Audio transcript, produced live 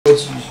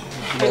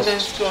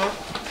Let's go.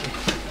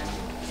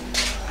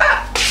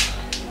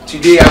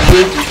 Today I'm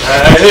going to.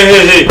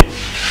 Hey.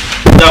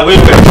 Now wait.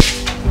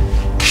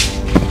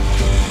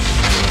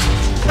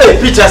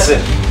 Hey, Peterson.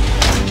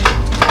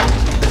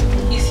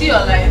 You see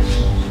your life?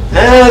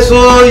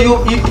 So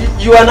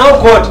you are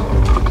now God,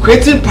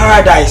 creating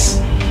paradise.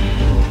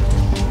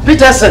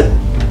 Peterson,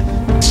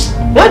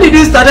 when did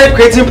you start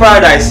creating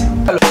paradise?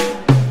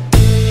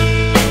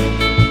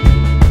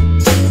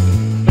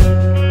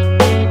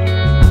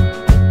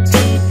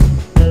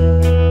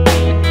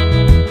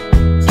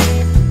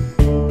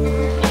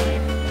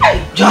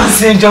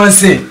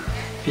 Johnson.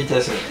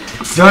 Peterson.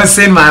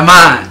 Johnson, my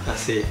man. I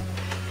see.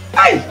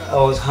 I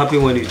was happy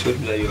when you told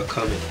me that you were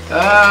coming.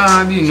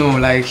 You know,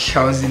 like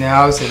I was in the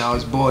house and I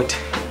was bored.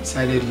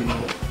 Decided, you know,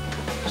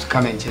 to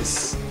come and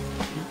just.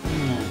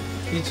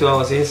 Me too. I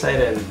was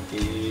inside and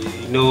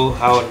you know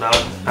how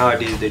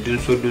nowadays the do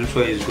so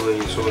is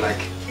going. So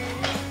like,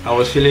 I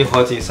was feeling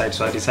hot inside,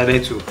 so I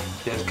decided to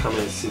just come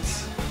and sit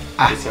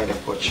inside the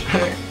porch.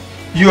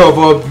 You are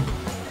Bob,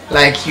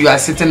 like you are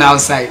sitting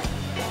outside.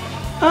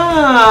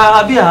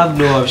 I have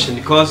no option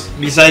because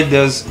besides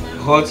there's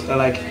hot,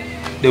 like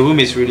the room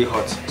is really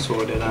hot,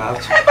 so then I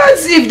have to. But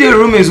if the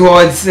room is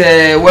hot,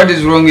 what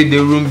is wrong with the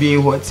room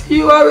being hot?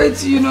 You are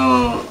it, you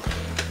know.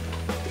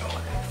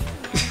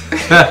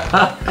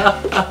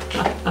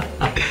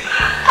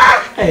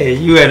 Hey,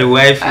 you and the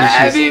wife.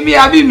 I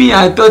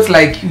thought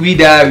like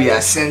we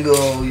are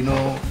single, you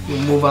know, we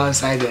move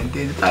outside and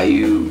things. Are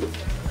you?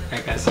 I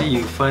can see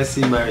you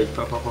fancy marriage,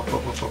 papa.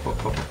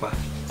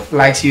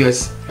 Like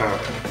serious?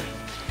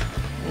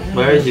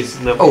 Marriage is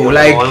not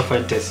like one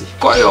fantasy.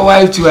 Call your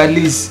wife to at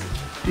least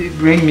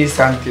bring me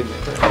something.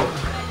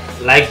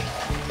 Like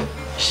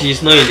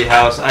she's not in the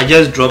house. I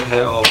just dropped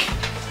her off.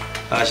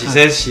 She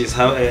says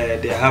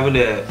they're having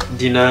a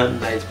dinner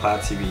night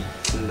party.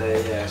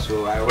 Yeah,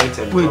 so I went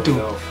and dropped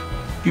her off.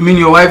 You mean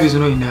your wife is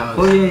not in the house?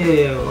 Oh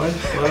yeah. Wife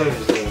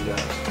is not in the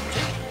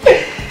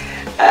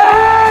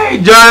Hey,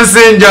 house.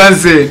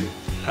 Johnson.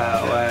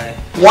 Why?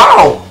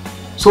 Wow.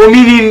 So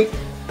meaning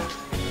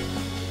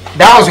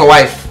that was your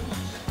wife?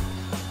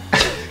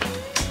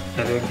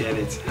 I don't get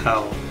it.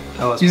 How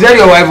was you said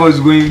your wife was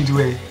going to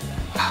where?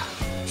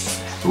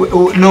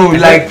 No,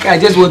 like I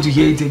just want to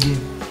hear it again.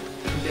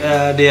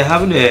 They're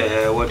having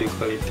a what do you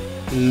call it?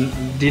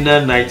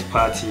 Dinner night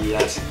party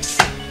at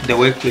the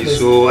workplace.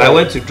 So I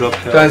went to drop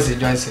her.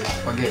 Johnson,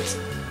 forget.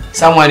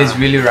 Someone is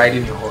really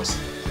riding your horse.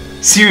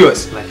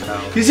 Serious. Like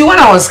how? You see, when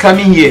I was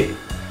coming here,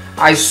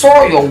 I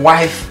saw your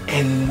wife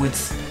and with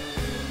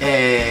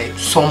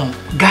some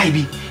guy.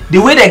 The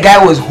way the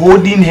guy was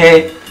holding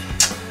her,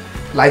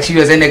 like she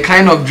was in the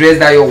kind of dress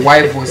that your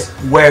wife was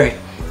wearing.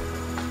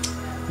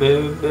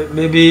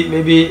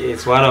 Maybe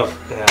it's one of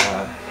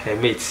her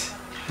mates.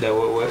 The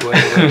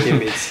working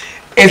mates.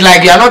 It's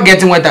like you are not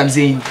getting what I'm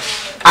saying.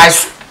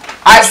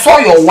 I saw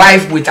your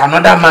wife with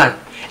another man,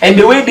 and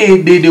the way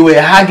they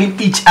were hugging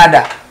each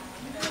other.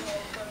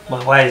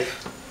 My wife.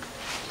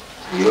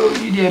 You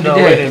didn't. No,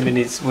 wait a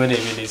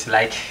minute.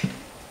 Like,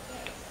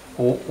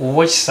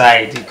 which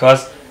side?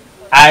 Because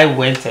I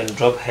went and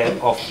dropped her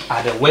off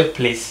at the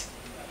workplace.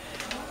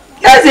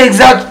 That's the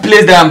exact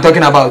place that I'm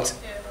talking about.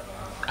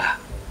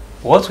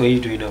 What were you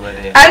doing over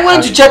there? I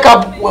went to check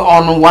up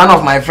on one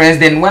of my friends.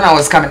 Then when I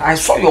was coming, I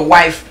saw your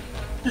wife.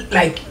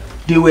 Like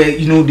they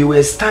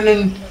were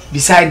standing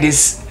beside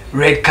this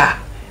red car,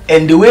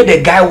 and the way the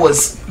guy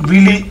was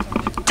really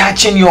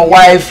touching your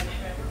wife.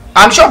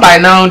 I'm sure by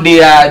now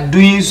they are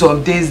doing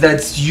some things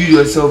that you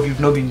yourself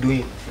you've not been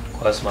doing.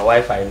 Because my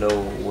wife I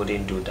know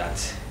wouldn't do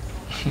that.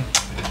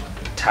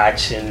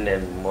 Touching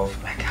and move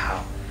like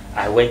how?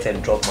 I went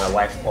and dropped my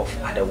wife off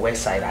at the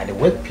worksite, at the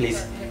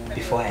workplace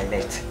before I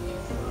left.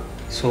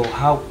 So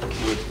how?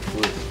 Wait.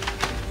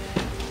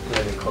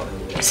 Let me call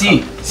him.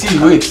 See,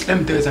 wait. Let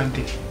me tell you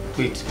something.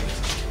 Wait.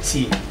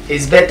 See,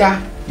 it's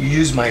better you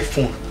use my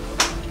phone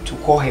to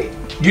call her.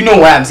 Do you know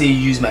why I'm saying you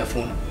use my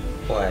phone?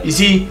 Why? You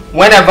see,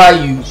 whenever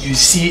you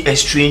see a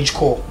strange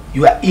call,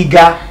 you are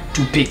eager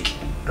to pick,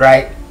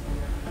 right?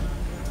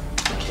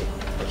 Okay.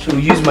 So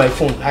use my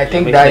phone. I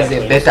think that is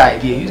a better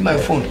idea. Use my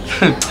phone.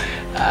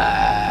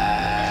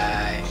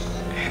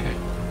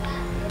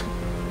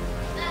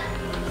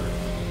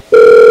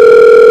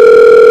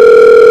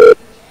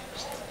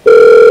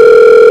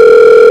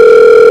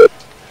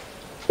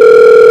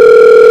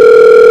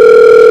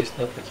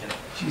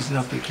 She's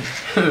not picking.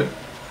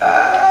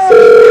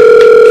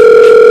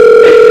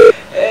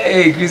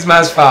 Hey,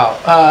 Christmas foul.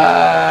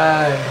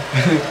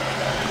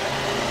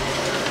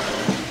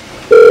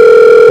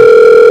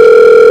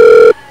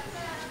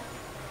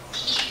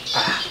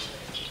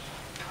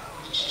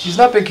 She's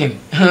not picking.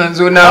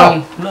 So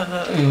now,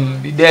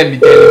 be telling me.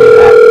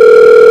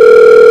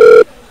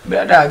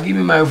 Brother, give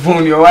me my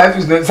phone. Your wife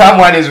is not.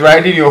 Someone is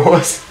riding your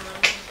horse.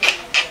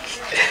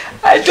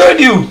 I told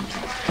you.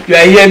 You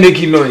are here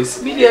making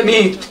noise.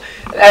 Me.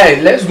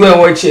 Hey, let's go and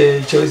watch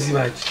Chelsea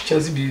match.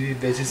 Chelsea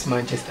versus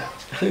Manchester.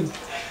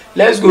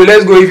 Let's go.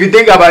 If you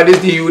think about this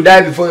thing, you will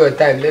die before your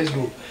time. Let's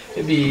go.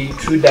 Maybe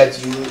through that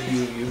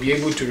you'll be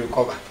able to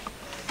recover.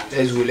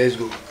 Let's go, let's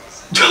go.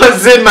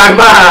 Johnson, my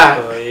man.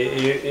 Oh,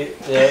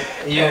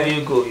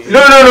 you go.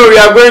 No, we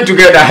are going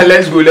together.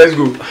 Let's go, let's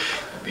go.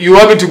 You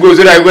want me to go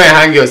so that you go and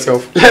hang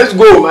yourself? Let's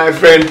go, my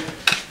friend.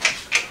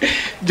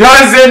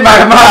 Johnson,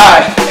 my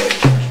man.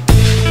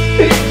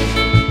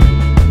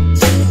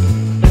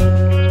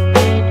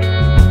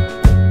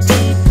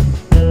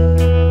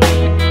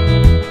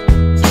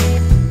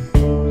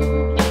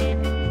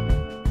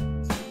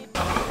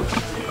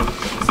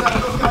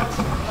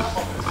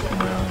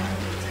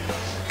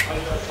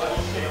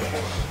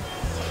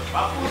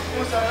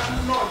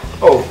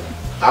 Oh,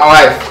 our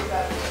wife.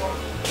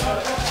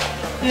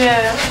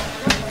 Yeah.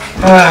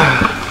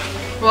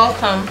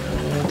 Welcome.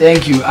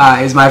 Thank you.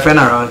 Is my friend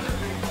around?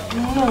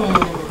 No,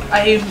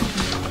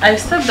 I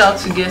stepped out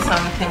to get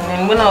something,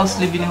 and when I was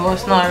leaving, he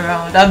was not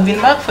around. I've been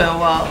back for a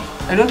while.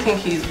 I don't think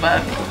he's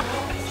back.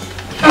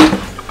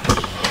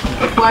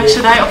 Why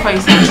should I offer you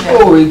something?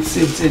 Oh,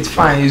 it's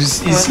fine.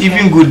 It's okay.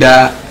 Even good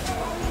that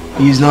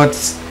he's not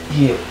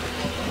here.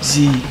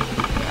 See,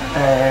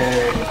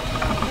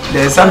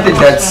 there's something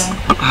that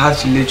I have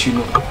to let you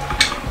know.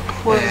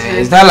 What is it?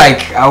 It's not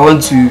like I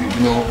want to,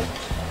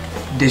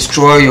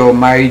 destroy your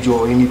marriage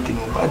or anything,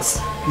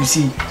 but you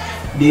see,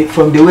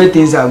 from the way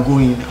things are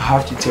going, I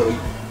have to tell you.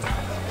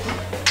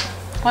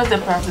 What's the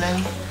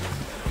problem?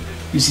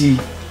 You see,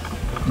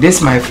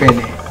 this my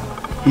friend,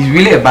 he's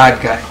really a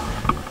bad guy.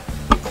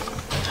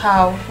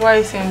 How? Why are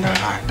you saying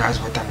that? That's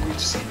what I'm going to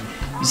say.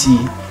 You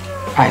see,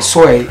 I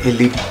saw a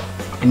lady,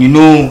 and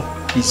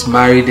he's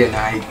married, and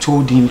I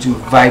told him to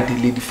invite the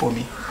lady for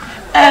me.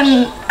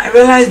 And I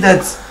realized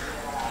that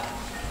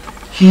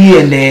he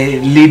and the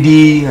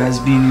lady has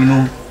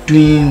been,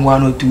 doing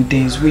one or two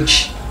things,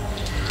 which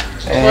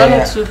one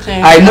or two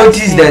things. I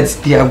noticed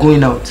that they are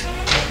going out.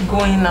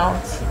 Going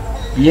out?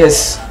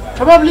 Yes.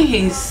 Probably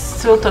he's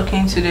still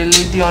talking to the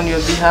lady on your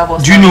behalf or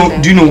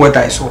something. Do you know what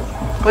I saw?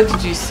 What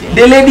did you see?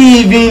 The lady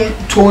even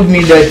told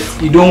me that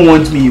you don't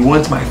want me, you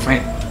want my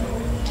friend.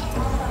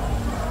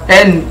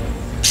 And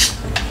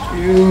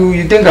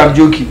you think I'm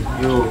joking?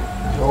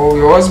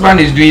 Your husband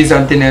is doing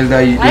something else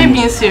that you do. Are you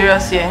being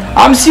serious here?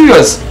 I'm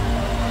serious.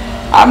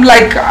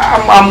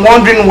 I'm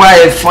wondering why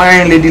a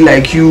fine lady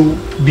like you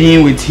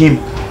being with him.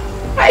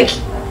 Like,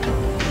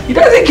 he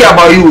doesn't care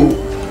about you.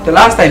 The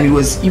last time he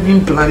was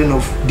even planning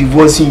of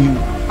divorcing you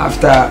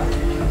after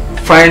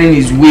finding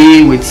his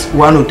way with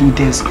one or two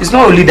things. It's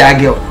not only that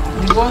girl.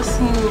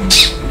 Divorcing you?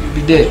 You'll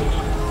be there.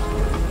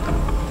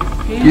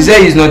 Yeah. You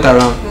say he's not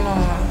around?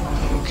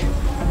 No. Okay.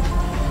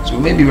 So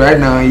maybe right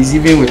now he's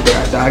even with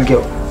that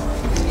girl.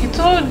 He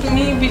told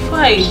me before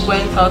I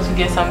went out to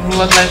get something, he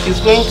was like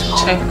he's going to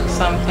check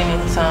something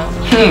in town.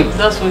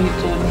 That's what he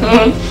told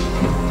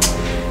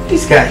me.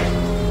 This guy,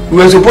 we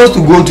were supposed to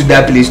go to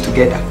that place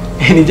together,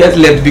 and he just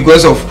left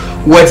because of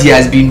what he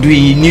has been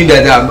doing. He knew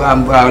that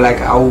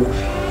I'll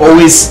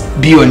always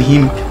be on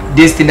him.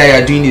 This thing that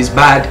you're doing is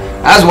bad.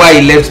 That's why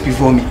he left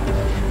before me.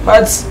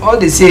 But all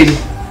the same,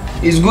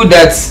 it's good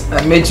that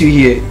I met you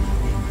here.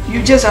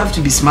 You just have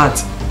to be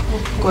smart,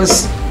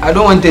 because I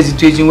don't want a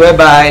situation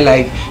whereby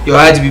your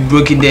heart will be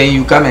broken, then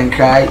you come and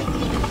cry.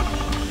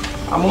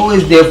 I'm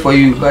always there for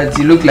you, but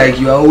you look like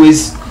you are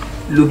always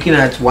looking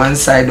at one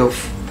side of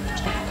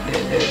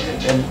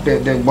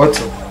the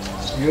bottle.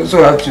 You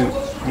also have to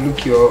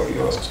look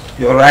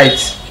your right.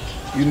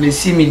 You may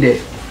see me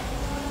there.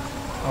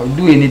 I'll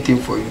do anything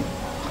for you.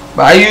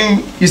 But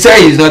you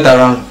say he's not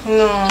around?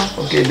 No.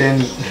 Okay,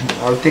 then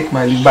I'll take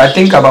my leave. But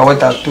think about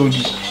what I've told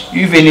you.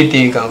 If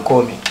anything, you can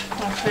call me.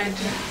 Okay.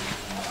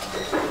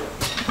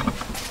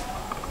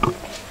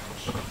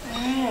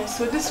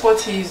 So this is what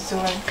he is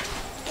doing.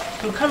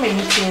 You come and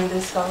meet me in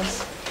this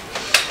house.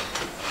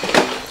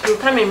 You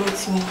come and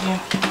meet me here.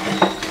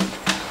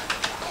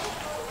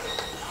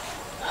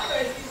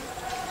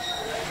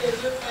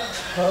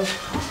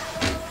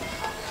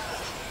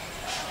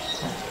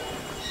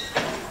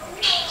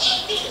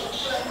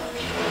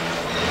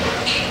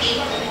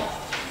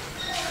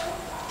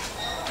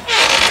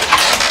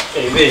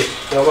 Hey, babe,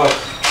 you're back.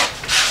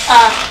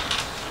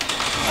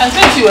 I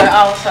thought you were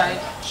outside.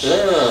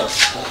 No,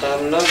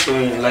 I'm not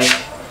going.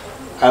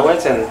 I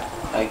went and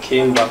I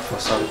came back for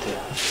something.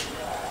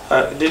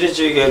 Didn't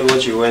you get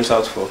what you went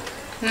out for?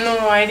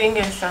 No, I didn't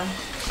get some.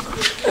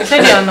 You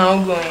said you are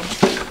now going.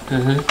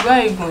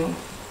 Where are you going?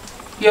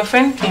 Your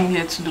friend came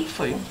here to look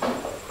for you.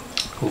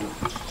 Who?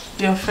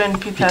 Your friend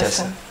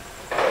Peterson.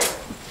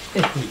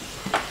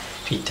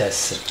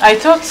 Peterson. I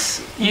thought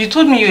you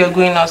told me you were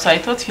going out, so I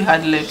thought you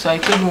had left, so I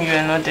told me you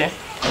were not there.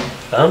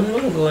 I'm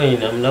not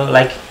going. I'm not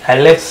I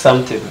left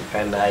something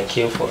and I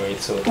came for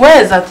it. So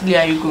where exactly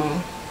are you going?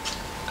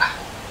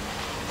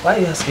 Why are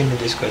you asking me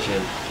this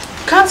question?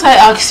 Can't I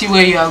ask you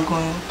where you are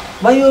going?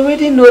 But you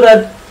already know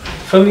that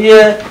from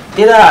here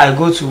either I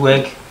go to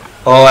work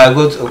or I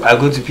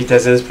go to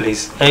Peterson's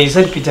place. And you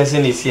said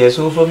Peterson is here,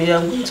 so from here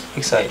I'm going to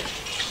work side.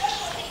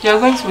 You are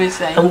going to work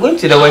side? I'm going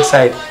to the work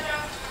side.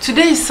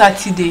 Today is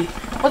Saturday.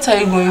 What are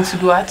you going to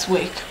do at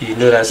work? You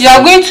know that. You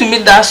are going to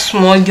meet that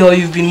small girl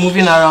you've been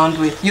moving around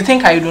with. You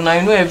think I don't know?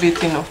 I know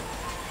everything. No?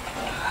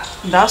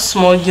 That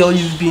small girl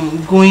you've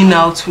been going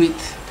out with.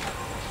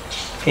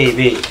 Hey,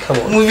 babe, come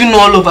on. Moving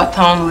all over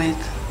town with.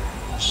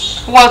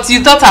 What?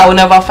 You thought I would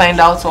never find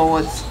out or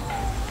what?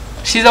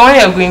 She's the one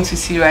you're going to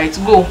see, right?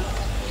 Go.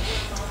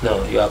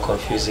 No, you are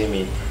confusing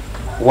me.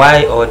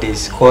 Why all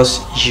this?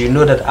 Because you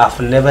know that I've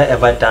never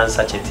ever done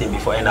such a thing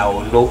before, and I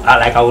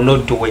will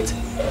not do it.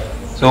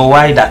 So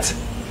why that?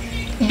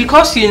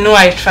 Because you know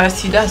I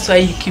trust you, that's why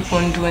you keep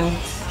on doing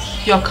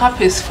it. Your cup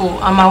is full.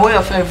 I'm aware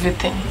of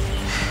everything.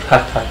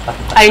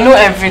 I know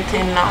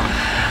everything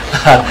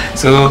now.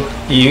 So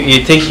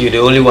you think you're the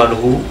only one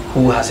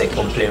who has a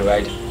complaint,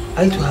 right?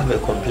 I too have a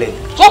complaint.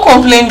 What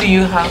complaint do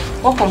you have?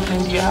 What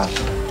complaint do you have?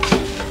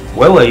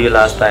 Where were you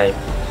last time?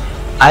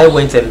 I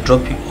went and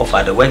dropped you off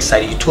at the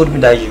website. You told me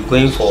that you're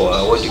going for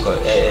what do you call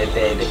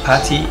the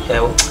party,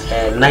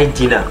 night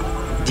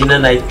dinner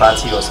night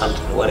party or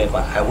something, whatever.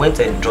 I went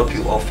and dropped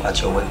you off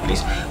at your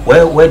workplace.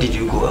 Where did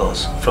you go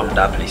else from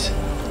that place?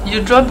 You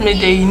dropped me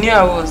there. You knew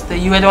I was there.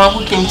 You were the one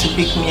who came to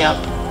pick me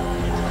up.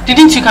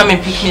 Didn't you come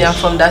and pick me up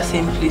from that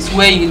same place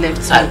where you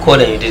left me? I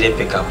called and you didn't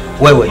pick up.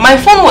 Where were you? My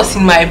phone was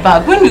in my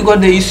bag. When we got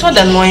there, you saw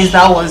the noise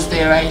that was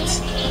there, right?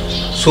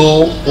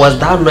 So was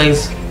that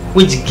noise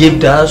which gave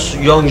those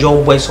young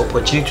boys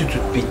opportunity to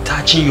be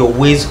touching your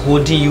waist,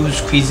 holding you,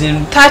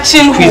 squeezing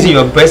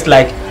your breast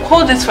like?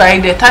 Hold it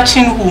right there.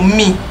 Touching who?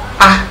 Me?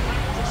 Ah.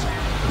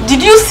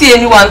 Did you see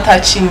anyone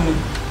touching me?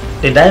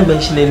 Did I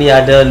mention any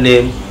other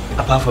name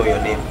apart from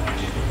your name?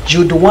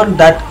 You're the one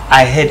that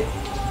I heard.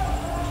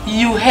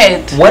 You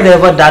heard?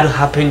 Whatever that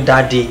happened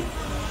that day,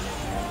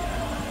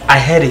 I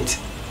heard it.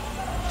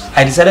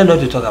 I decided not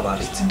to talk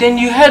about it. Then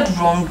you heard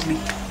wrongly.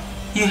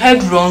 You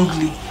heard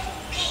wrongly.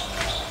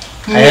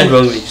 I heard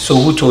wrongly. So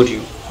who told you?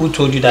 Who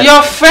told you that?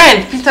 Your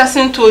friend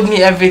Peterson told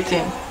me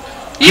everything.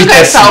 You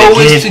guys are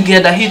always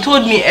together. He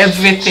told me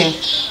everything.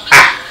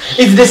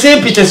 It's the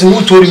same Peterson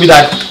who told me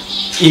that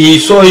he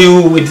saw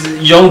you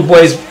with young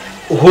boys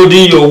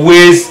holding your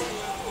waist,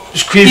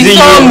 squeezing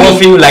you,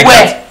 buffing you like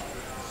that.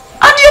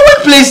 At your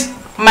workplace?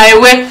 My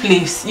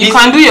workplace. You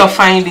can do your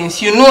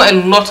findings. You know a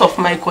lot of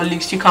my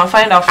colleagues. You can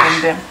find out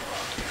from them.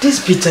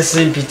 This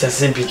Peterson.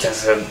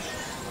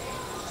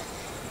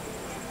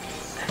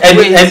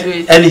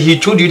 Wait. And he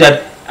told you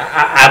that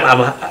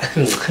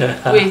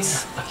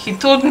Wait, he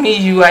told me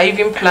you are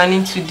even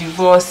planning to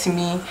divorce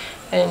me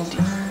and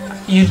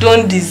you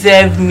don't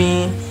deserve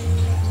me.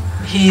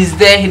 He is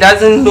there, he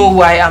doesn't know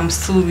why I'm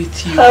still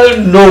with you. Hell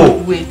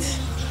no. Wait.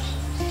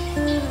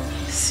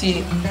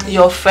 See,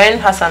 your friend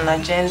has an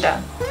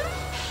agenda.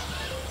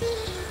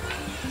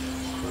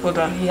 Hold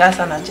on, he has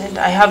an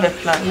agenda. I have a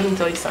plan. Let me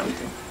tell you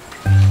something.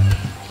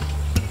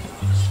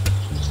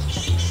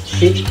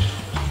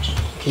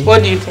 Okay.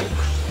 What do you think?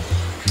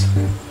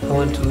 I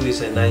want to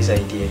is a nice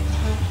idea.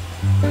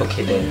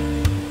 Okay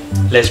then,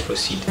 let's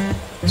proceed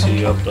to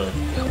your plan.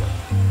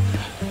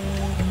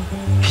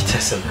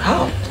 Peterson,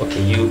 how?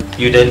 Okay, you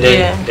then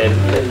let's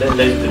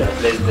do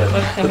that. Let's do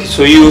that. Okay,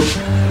 so you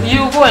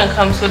go and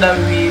come so that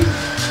we.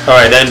 All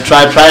right, then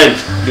try and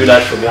do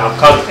that for me. I'm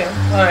coming. Okay,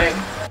 all right.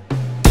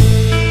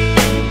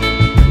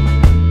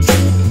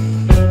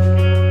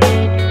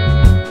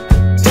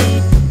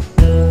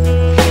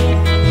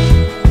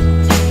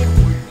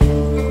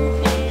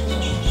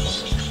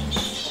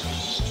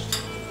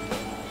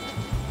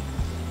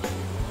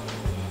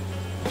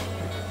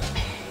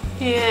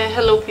 Yeah,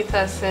 hello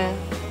Peterson.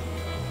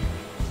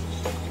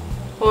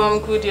 Oh, I'm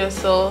good,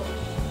 yourself?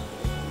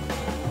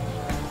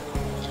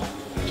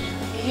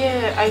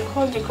 Yeah, I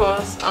called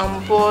because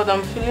I'm bored,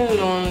 I'm feeling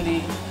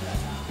lonely.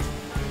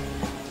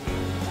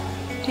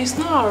 He's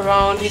not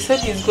around. He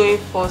said he's going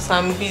for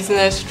some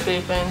business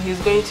trip and he's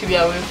going to be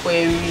away for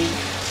a week.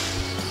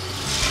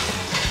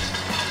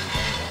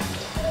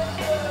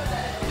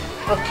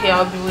 Okay,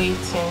 I'll be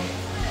waiting.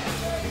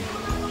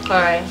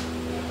 Alright.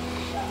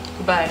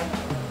 Bye.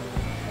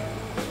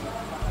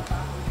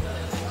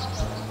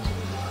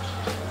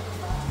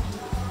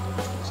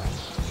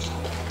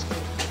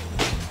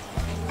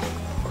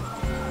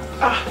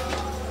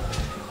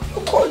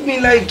 You called me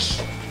like...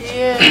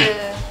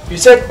 Yeah. You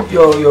said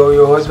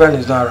your husband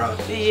is not around.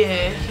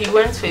 Yeah, he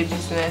went for a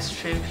business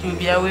trip. He'll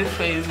be away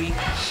for a week.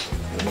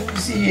 You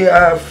see,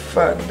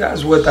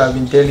 that's what I've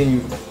been telling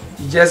you.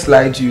 He just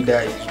lied to you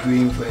that he's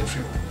going for a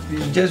trip.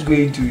 He's just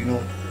going to,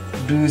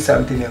 do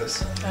something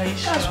else. Are you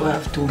sure? That's what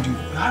I've told you.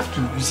 You have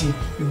to, you see,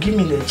 you give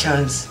me the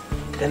chance,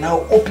 then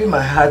I'll open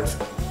my heart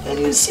and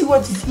you see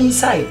what is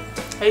inside.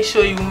 Are you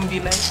sure you won't be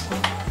like me?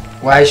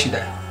 Why should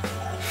I?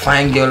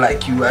 Fine girl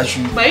like you, I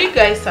should. But you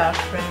guys are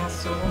friends,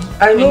 so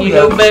I know you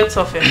know birds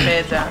of a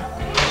feather.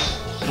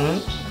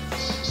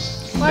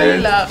 Why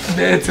you laugh?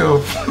 Birds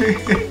of.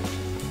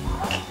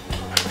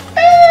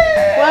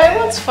 Why?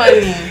 What's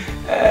funny?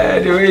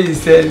 The way you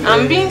said.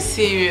 I'm being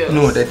serious.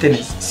 No, the thing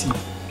is, see,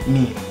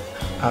 me,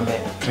 I'm a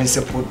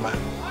principled man.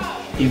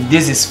 If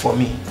this is for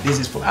me, this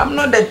is for. I'm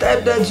not the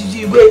type that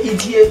you go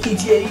eat here.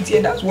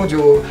 That's what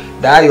your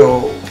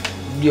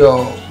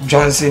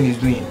Johnson is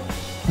doing.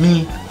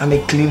 Me, I'm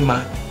a clean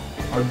man.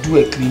 I'll do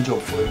a clean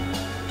job for you.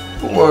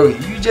 Don't worry,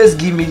 you just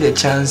give me the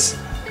chance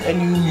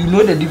And you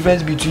know the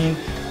difference between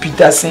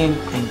Peterson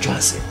and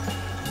Johnson.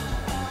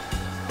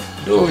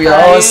 Though we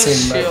are all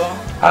same, but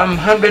I'm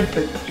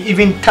 100%,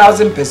 even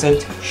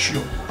 1000%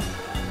 sure.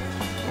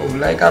 Oh,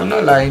 like I'm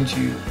not lying to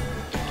you.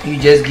 You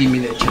just give me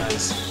the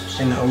chance,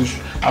 and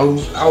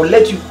I'll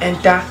let you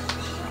enter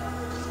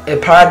a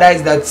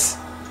paradise that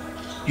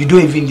you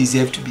don't even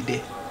deserve to be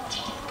there.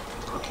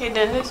 Okay,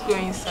 then let's go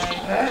inside.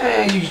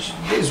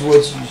 This is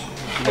what you.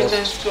 Okay,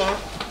 let's go.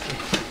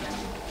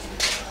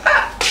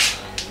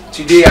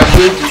 Today I'm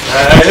going to.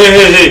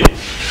 Hey.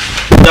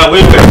 Now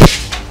wait.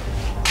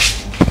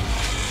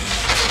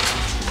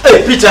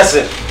 Hey,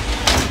 Peterson.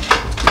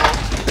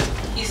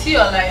 You see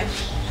your life?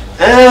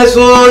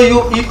 So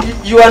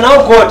you are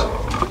now God,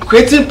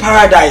 creating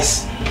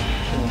paradise.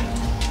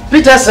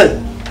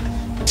 Peterson,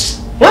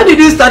 when did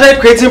you start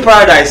creating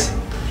paradise?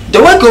 The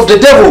work of the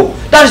devil.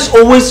 That is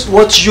always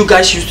what you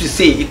guys used to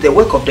say. It's the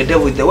work of the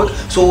devil. It's the work.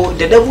 So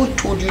the devil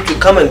told you to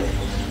come and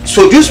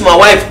seduce my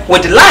wife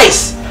with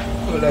lies.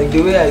 Oh, like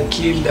the way I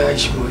came, that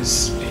she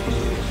was.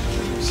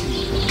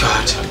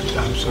 God,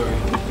 I'm sorry.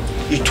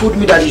 you told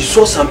me that you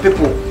saw some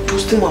people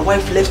toasting my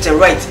wife left and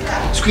right,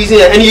 squeezing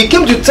her, and you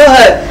came to tell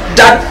her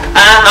that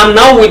I'm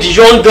now with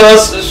young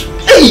girls.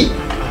 Hey,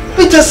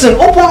 Peterson,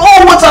 upon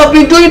all what I've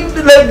been doing,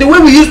 like the way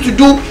we used to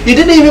do, you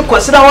didn't even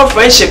consider our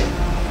friendship.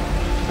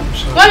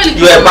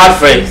 You are a bad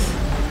friend.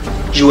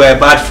 You are a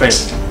bad friend.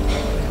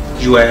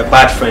 You are a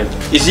bad friend.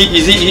 You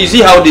see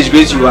how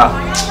disgraced you are?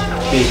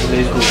 Okay,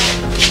 let's go.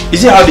 You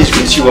see how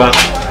disgraced you are?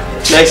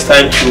 Next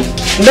time too.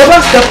 Never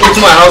step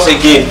into my house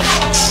again.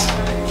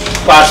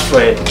 Bad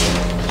friend.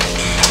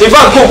 In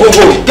fact, go.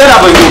 Get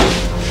up and go.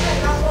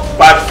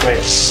 Bad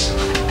friends.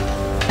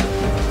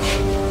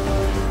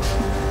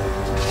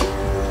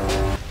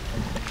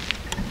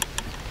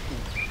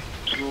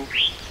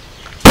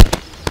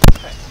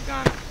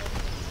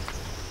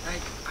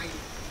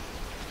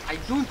 I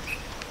don't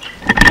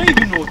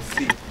even know what to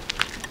say.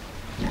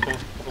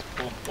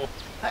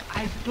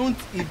 I don't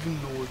even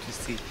know what to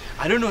say.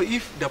 I don't know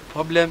if the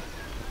problem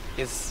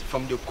is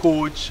from the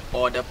coach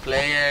or the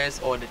players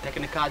or the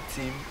technical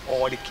team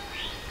or the...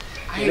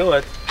 You know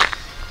what?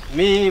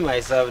 Me,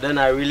 myself, then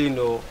I really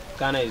know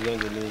Ghana is going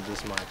to lose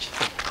this match.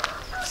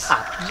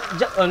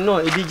 No,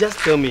 Eddie, just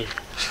tell me,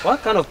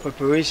 what kind of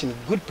preparation,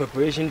 good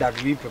preparation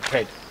that we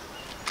prepared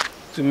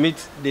to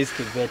meet these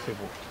Cape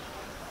people?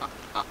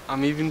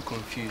 I'm even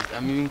confused.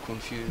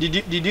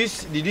 Did you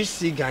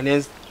see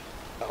Ghanaians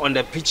on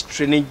the pitch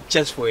training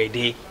just for a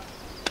day?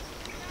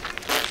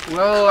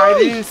 Well, I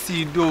didn't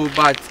see though,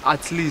 but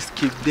at least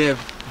Cape Dev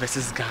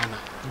versus Ghana.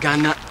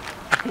 Ghana,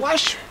 why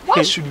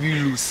should we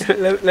lose?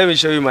 let me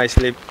show you my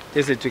slip.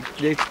 Let's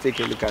take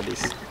a look at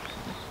this.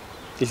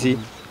 You see,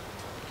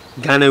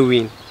 Ghana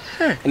win,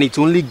 and it's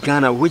only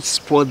Ghana which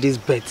spoiled this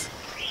bet.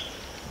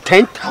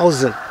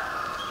 10,000.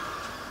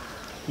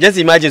 Just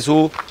imagine,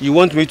 so you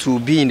want me to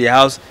be in the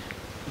house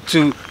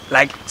to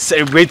like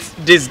celebrate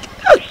this?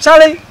 Oh,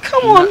 Charlie,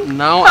 come on.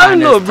 Now I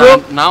understand.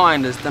 Bro. Now I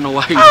understand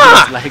why you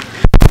just like.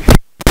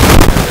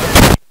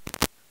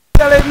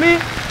 Charlie, me,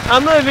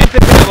 I'm not even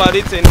thinking about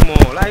it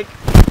anymore. Like,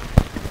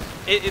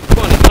 it's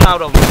gone. It's gone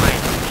out of my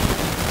mind.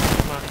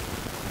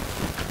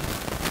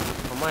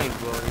 My mind,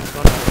 bro. It's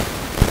gone out.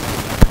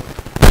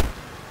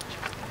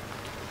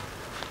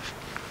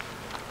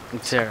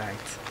 It's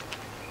alright.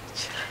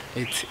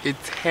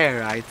 It's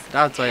her, right?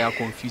 That's why you're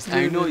confused.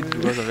 I know it's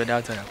because of it.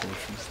 That's why you're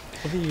confused.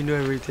 I think you know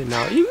everything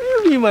now.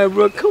 You me, my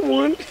bro. Come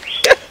on.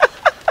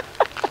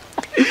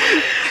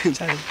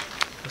 Charlie,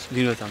 do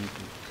you know what I'm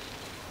doing?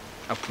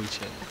 Approach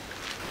her.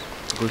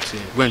 Go to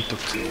her. Go and talk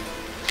to her.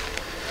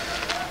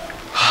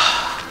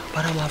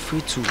 But I'm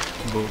afraid to.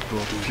 Bro,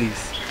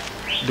 please.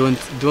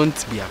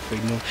 Don't be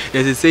afraid. No.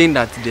 There's a saying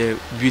that the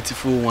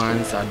beautiful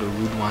ones are the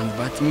rude ones,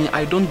 but me,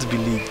 I don't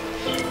believe.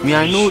 Me,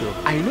 I know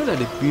that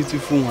the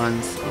beautiful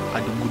ones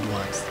are the good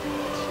ones.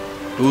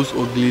 Those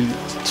ugly,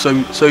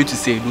 sorry to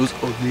say, those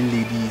ugly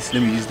ladies,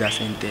 let me use that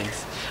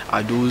sentence,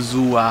 are those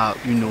who are,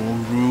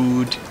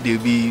 rude. They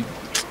be.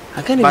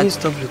 I can't even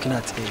stop looking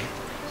at her.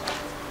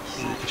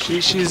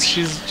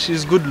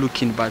 She's good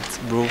looking, but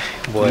bro,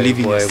 believe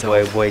in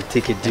yourself. Boy,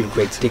 take a deep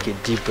breath.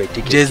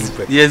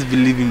 Just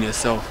believe in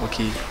yourself,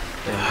 okay?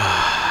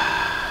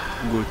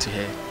 Go to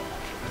her.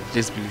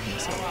 Just believe in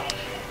yourself.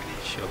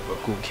 Sure, bro.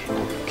 Go.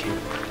 Okay.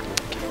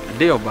 A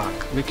day or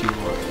back, make you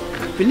work.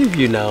 I believe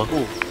you now.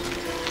 Oh.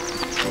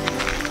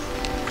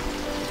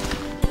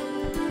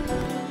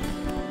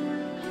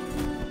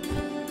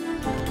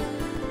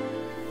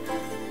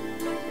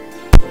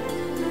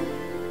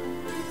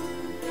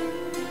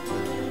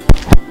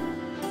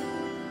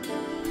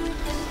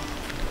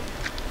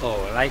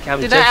 Like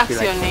I'm Did Jeffrey, I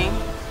ask your name?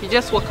 You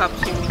just walk up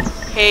to me.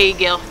 Hey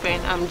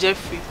girlfriend, I'm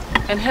Jeffrey.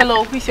 And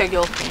hello, who's your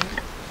girlfriend?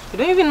 You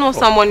don't even know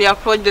someone, you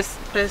approach this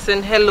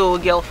person, hello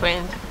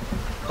girlfriend.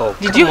 Oh,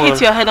 did you hit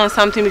your head on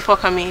something before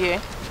coming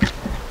here?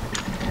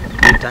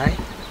 Did I?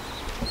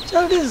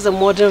 Child, this is a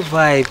modern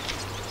vibe.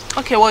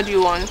 Okay, what do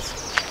you want?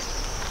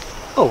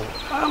 Oh,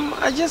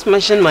 I just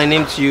mentioned my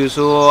name to you,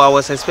 so I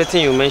was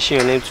expecting you mention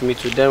your name to me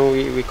too. Then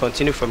we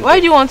continue from Why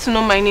there. do you want to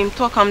know my name?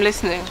 Talk, I'm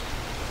listening.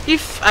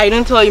 If I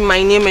don't tell you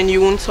my name and you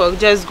won't talk,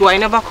 just go. I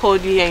never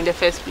called you here in the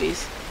first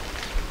place.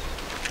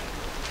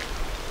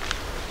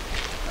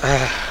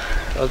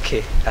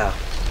 Okay.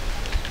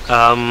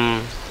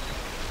 I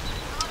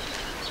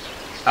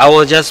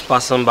was just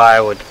passing by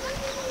with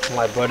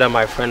my brother,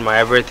 my friend, my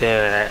everything,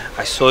 and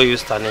I saw you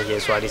standing here,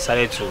 so I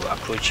decided to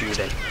approach you,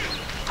 then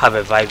have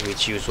a vibe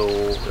with you. So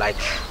like,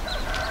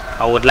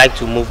 I would like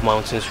to move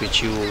mountains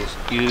with you.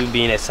 You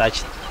being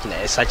such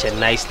a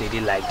nice lady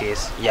like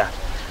this, yeah.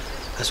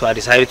 That's why I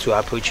decided to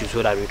approach you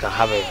so that we can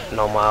have a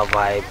normal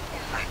vibe.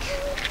 Like,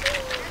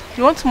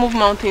 you want to move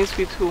mountains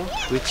with who?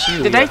 With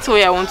you. Did I tell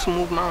you I want to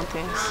move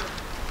mountains?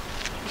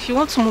 If you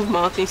want to move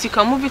mountains, you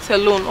can move it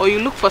alone, or you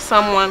look for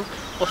someone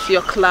of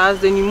your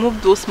class, then you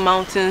move those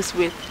mountains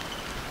with.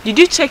 Did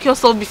you check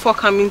yourself before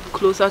coming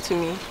closer to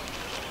me?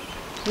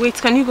 Wait,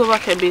 can you go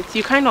back a bit?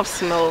 You kind of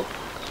smell.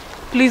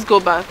 Please go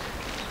back.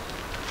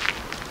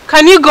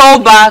 Can you go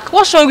back?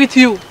 What's wrong with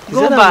you?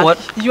 Go back. What?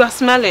 You are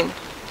smelling.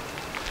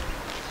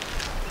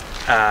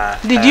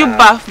 Did you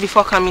bath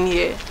before coming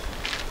here?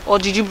 Or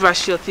did you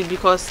brush your teeth?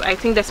 Because I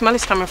think the smell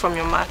is coming from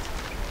your mouth.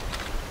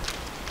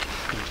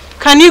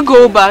 Can you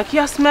go back?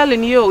 You are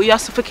smelling, you are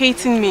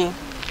suffocating me.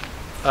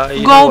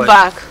 Go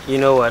back. You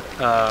know what?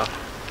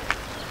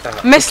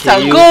 Mister,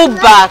 okay, go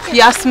back.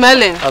 You are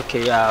smelling.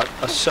 Okay, yeah.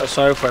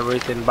 Sorry for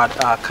everything, but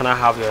can I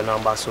have your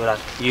number so that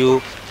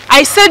you...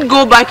 I said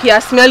go back. You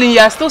are smelling. You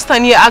are still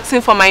standing here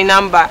asking for my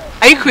number.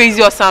 Are you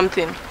crazy or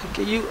something?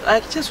 Okay,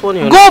 I just want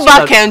you to go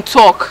back and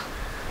talk.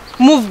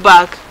 Move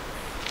back.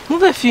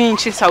 Move a few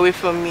inches away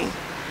from me.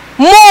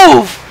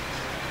 Move!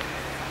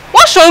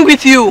 What's wrong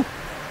with you?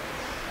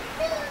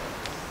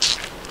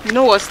 You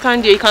know what?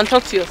 Stand here. You can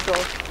talk to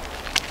yourself.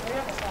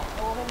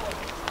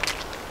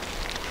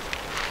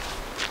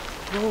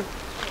 No.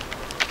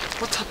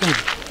 What happened?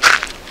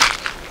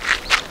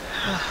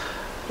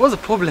 What's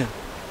the problem?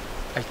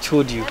 I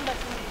told you.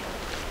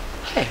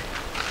 Hey,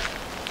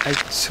 I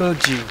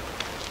told you.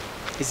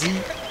 You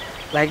see,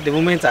 like the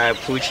moment I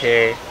approached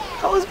her,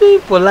 I was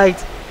being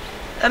polite.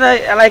 And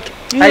I just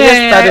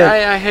started.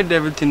 I heard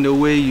everything, the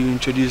way you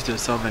introduced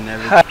yourself and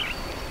everything.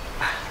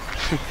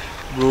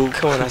 Bro,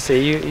 come on, I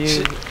say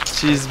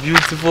she's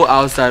beautiful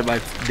outside,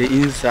 but the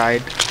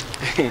inside.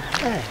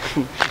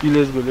 You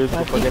let's go,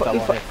 forget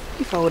about her.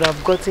 If I would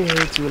have gotten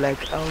her to,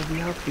 like, I would be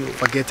happy.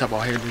 Forget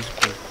about her, let's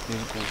go.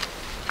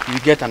 You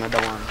get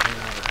another one.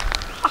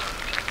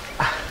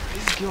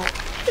 Let's go.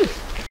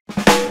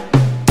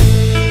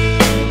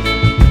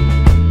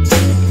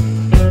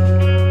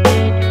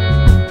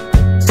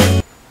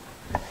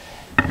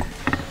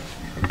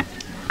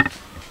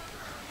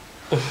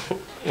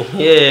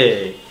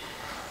 Yeah.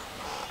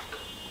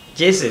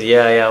 Jason,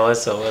 yeah,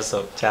 what's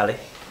up, Charlie?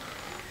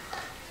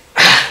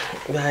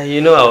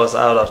 You know I was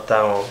out of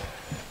town.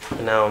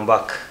 Now I'm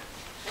back.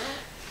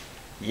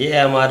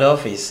 Yeah, I'm at the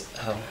office.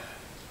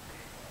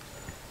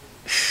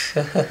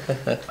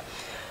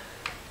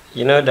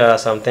 You know, there are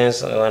some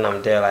things when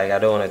I'm there, like I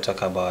don't want to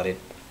talk about it.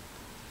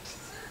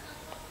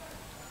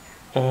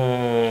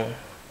 Oh.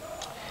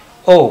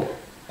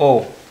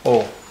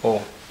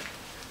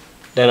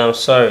 Then I'm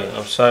sorry.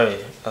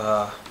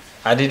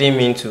 I didn't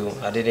mean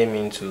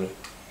to.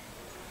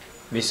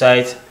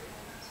 Besides,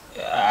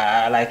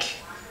 I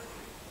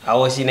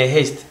was in a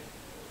haste.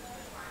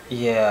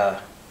 Yeah.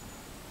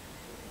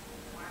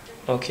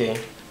 Okay.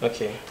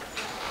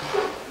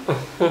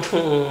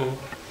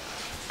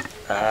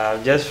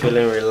 I'm just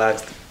feeling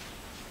relaxed.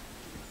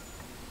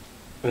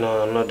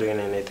 No, I'm not doing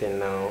anything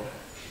now.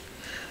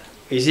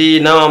 You see,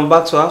 now I'm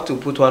back, so I have to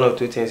put one or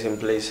two things in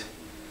place.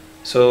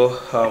 So,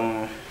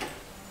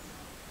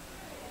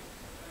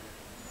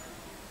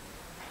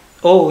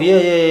 oh,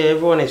 yeah,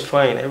 everyone is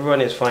fine. I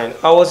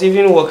was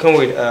even working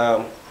with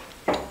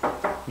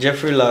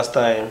Jeffrey last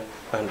time,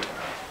 and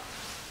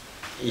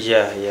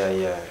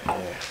yeah.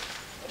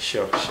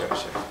 Sure.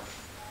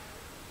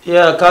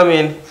 Yeah, come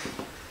in.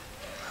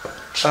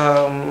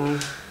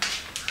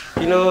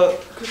 You know,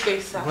 good day,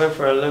 sir.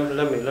 Boyfriend,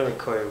 let me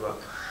call you back.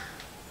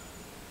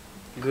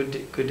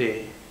 Good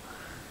day.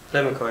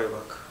 Let me call you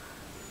back.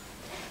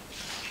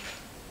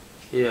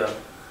 Yeah.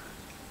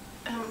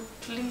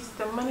 Please,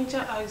 the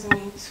manager asked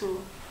me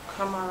to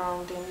come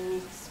around and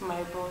meet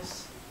my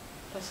boss.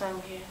 That's why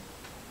I'm here.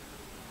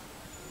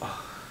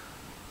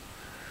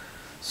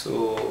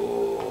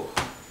 So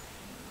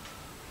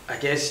I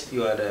guess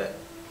you are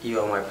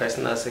my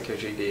personal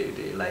secretary.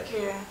 They like.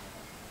 Yeah.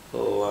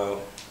 Oh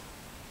wow.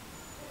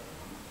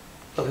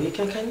 Oh, you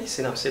can kindly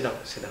sit down.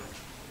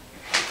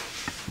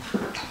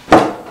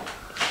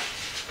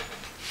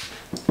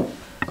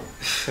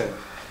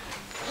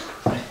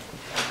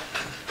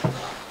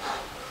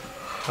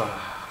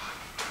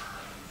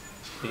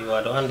 You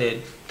are the one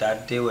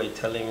that they were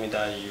telling me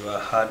that you are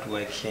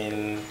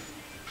hardworking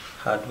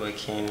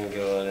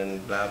girl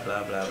and blah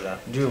blah blah blah.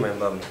 Do you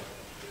remember me?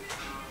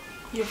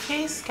 Your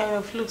face kind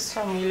of looks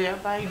familiar,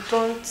 but I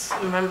don't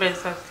remember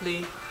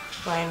exactly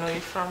where I know you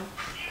from.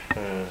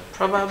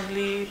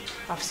 Probably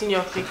I've seen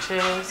your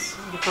pictures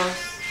because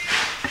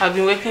I've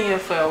been working here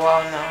for a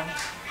while now.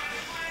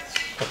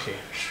 Okay.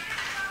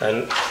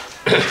 And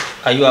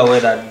are you aware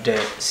that the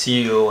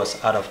CEO was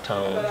out of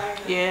town?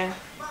 Yeah.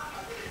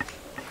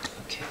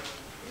 Okay.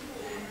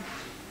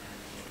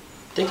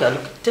 Take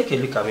a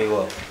look at me.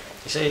 Well,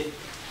 you say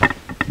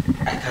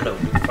I kind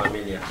of look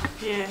familiar.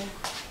 Yeah.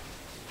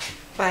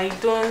 But I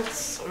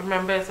don't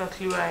remember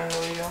exactly where I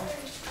know you.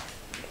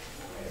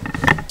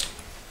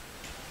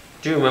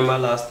 Do you remember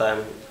last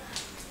time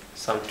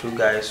some two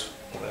guys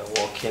were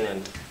walking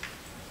and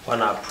one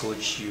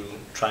approached you,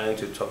 trying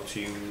to talk to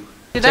you?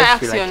 Did I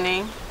ask your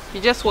name? You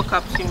just walk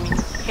up to me.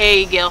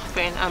 Hey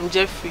girlfriend, I'm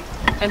Jeffrey.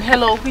 And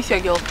hello, who's your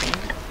girlfriend?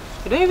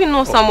 You don't even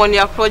know someone,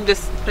 you approach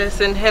this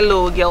person,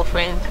 hello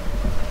girlfriend.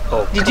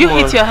 Oh, did you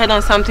hit your head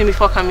on something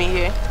before coming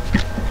here?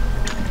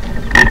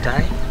 Did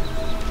I?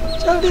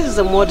 Child, this is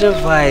a modern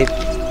vibe.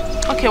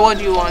 Okay, what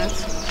do you want?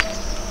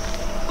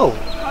 Oh,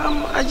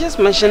 I just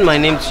mentioned my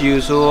name to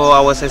you, so I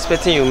was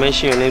expecting you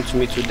mention your name to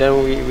me too.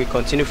 Then we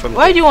continue from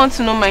Why there. do you want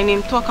to know my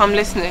name? Talk, I'm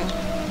listening.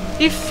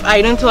 If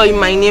I don't tell you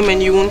my name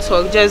and you won't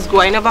talk, just go.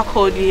 I never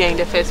called you here in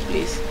the first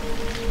place.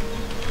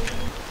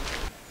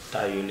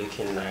 That you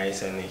looking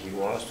nice and he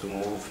wants to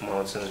move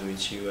mountains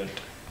with you, and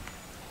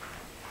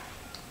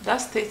that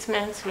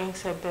statement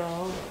rings a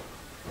bell.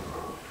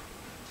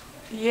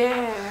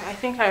 Yeah, I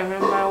think I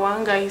remember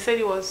one guy, he said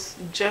he was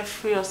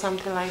Jeffrey or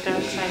something like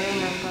that. I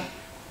remember.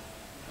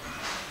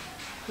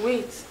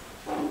 Wait,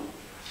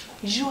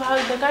 you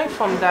are the guy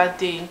from that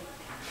day.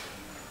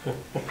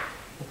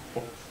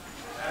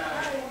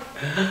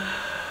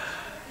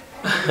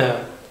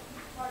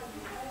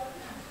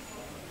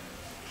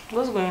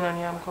 What's going on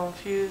here? I'm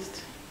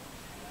confused.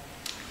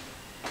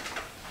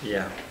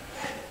 yeah,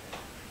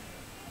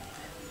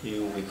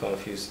 you will be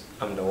confused.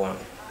 I'm the one.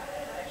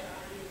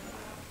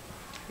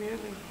 Really?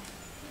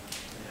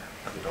 Yeah,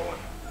 I'm the one.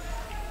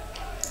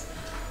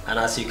 And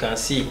as you can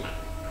see,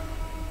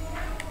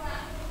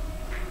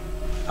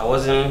 I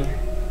wasn't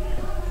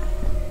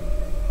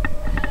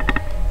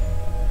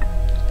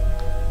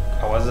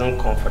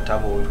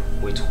comfortable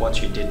with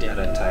what you did the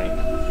other time,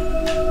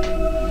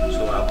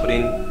 so I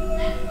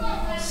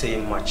couldn't say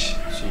much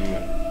to you.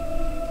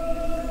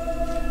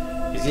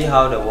 You see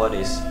how the world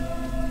is?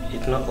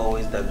 It's not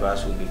always the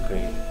grass will be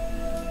green.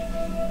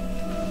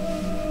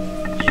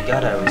 You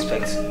gotta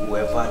respect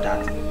whoever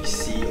that you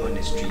see on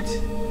the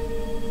street.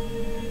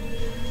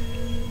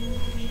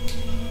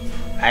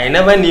 I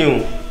never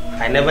knew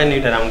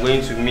that I'm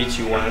going to meet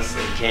you once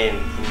again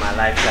in my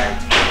lifetime.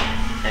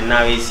 And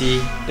now you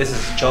see, this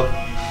is job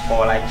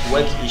or like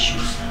work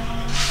issues.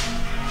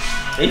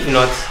 If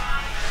not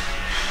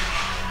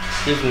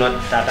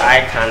that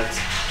I can't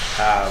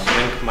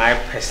bring my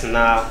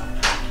personal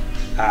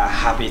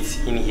habits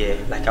in here,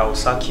 like I will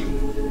sack you.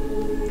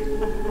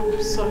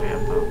 I'm sorry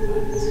about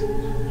that.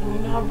 You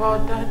know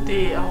about that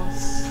day, I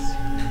was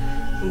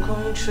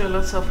going through a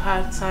lot of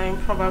hard time.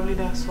 Probably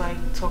that's why I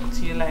talked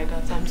to you like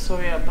that. I'm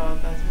sorry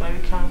about that, but we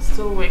can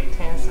still work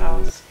things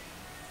out.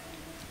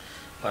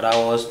 But I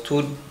was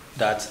told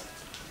that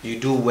you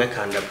do work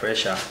under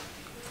pressure,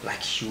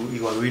 like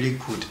you are really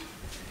good.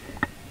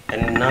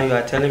 And now you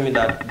are telling me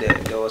that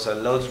there was a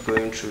lot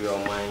going through your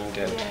mind.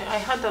 And yeah, I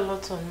had a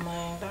lot on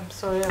mind. I'm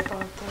sorry about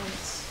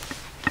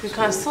that. We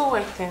can still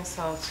work things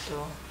out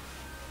though,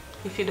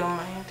 if you don't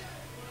mind.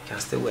 Can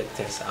still work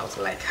things out,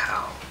 like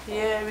how?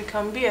 Yeah, we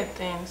can be a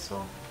thing.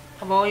 So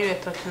about what you were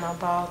talking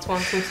about,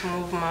 wanting to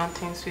move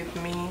mountains with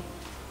me,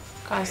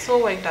 can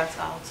still work that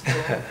out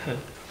though.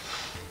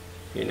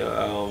 You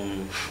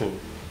know,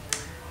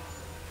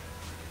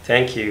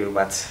 thank you,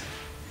 but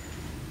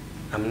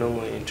I'm no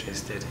more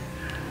interested.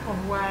 Oh,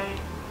 why?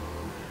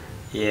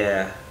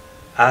 Yeah,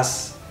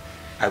 as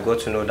I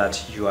got to know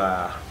that you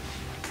are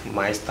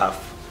my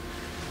staff,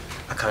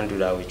 I can't do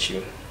that with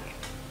you.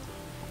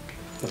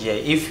 Yeah,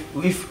 if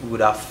we would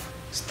have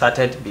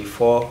started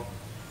before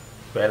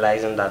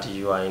realizing that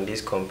you are in this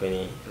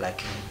company,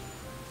 like,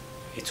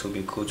 it would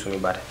be cool to me,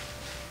 but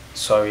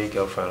sorry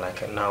girlfriend,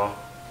 like now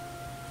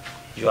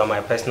you are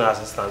my personal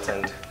assistant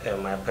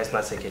and my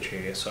personal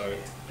secretary, sorry,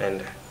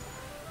 and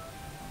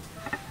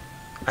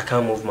I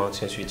can't move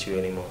mountains with you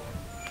anymore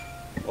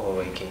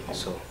or again,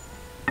 so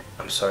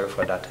I'm sorry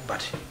for that.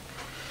 But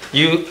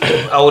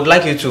I would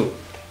like you to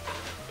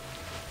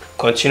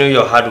continue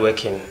your hard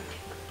working,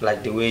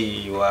 like the way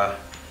you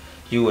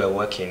were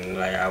working.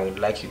 Like, I would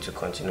like you to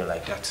continue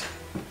like that.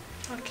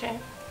 Okay.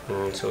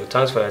 So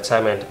thanks for your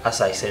time, and as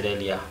I said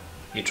earlier,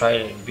 you try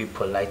to be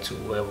polite to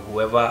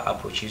whoever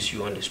approaches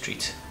you on the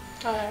street.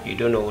 Alright. You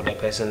don't know the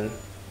person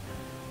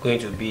going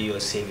to be your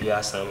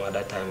savior some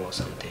other time or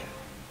something.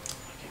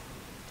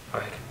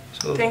 Alright.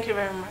 So thank you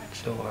very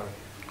much. don't worry.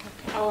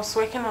 Okay. I was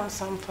working on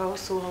some files,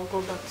 so I'll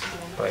go back to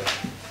them. Right.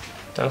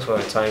 Thanks for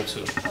your time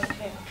too.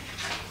 Okay.